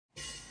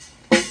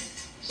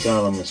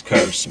Solomon's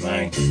curse,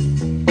 man.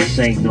 This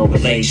ain't no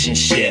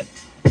Relationship.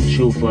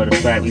 Truth of the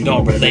fact, We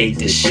don't relate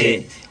to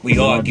shit. We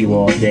argue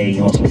all day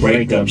on some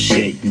breakup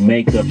shit. You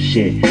make up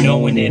shit,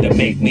 knowing it'll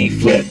make me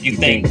flip. You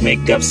think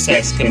make-up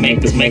sex can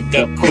make us make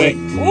up quick?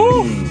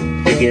 Woo!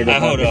 Forget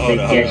about Hold the on. fake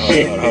ass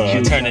shit. Hold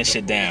on. Turn this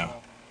shit down.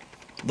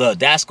 Look,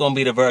 that's gonna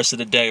be the verse of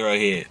the day right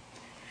here.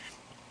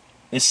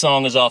 This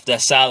song is off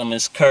that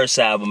Solomon's Curse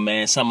album,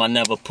 man. Something I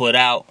never put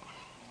out.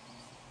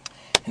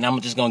 And I'm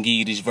just gonna give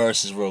you these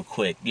verses real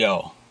quick.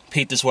 Yo,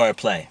 peep this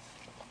wordplay.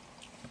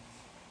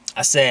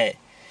 I said,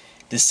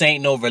 this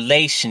ain't no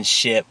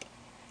relationship.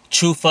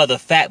 Truth of the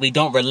fact, we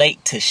don't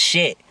relate to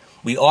shit.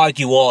 We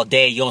argue all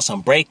day on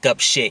some breakup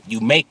shit. You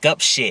make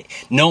up shit,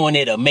 knowing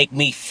it'll make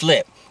me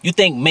flip. You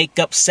think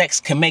make-up sex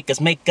can make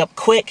us make up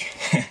quick?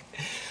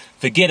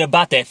 Forget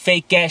about that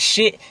fake ass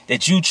shit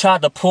that you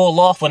tried to pull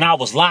off when I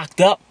was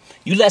locked up.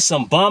 You let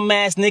some bum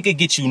ass nigga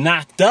get you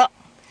knocked up.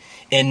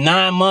 And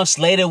 9 months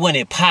later when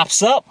it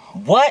pops up,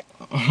 what?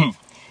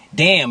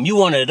 Damn, you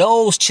one of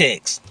those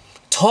chicks.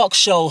 Talk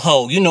show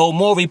hoe, you know,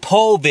 Maury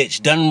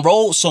Povich done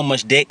rolled so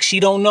much dick,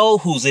 she don't know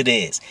whose it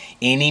is.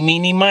 Eeny,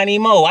 meeny, miny,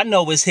 mo, I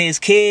know it's his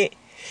kid.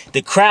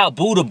 The crowd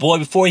boo the boy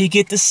before he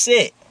get to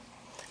sit.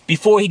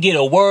 Before he get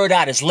a word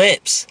out his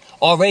lips.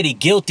 Already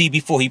guilty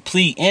before he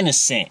plead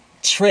innocent.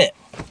 Trip.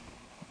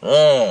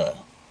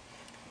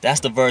 That's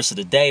the verse of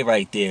the day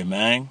right there,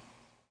 man.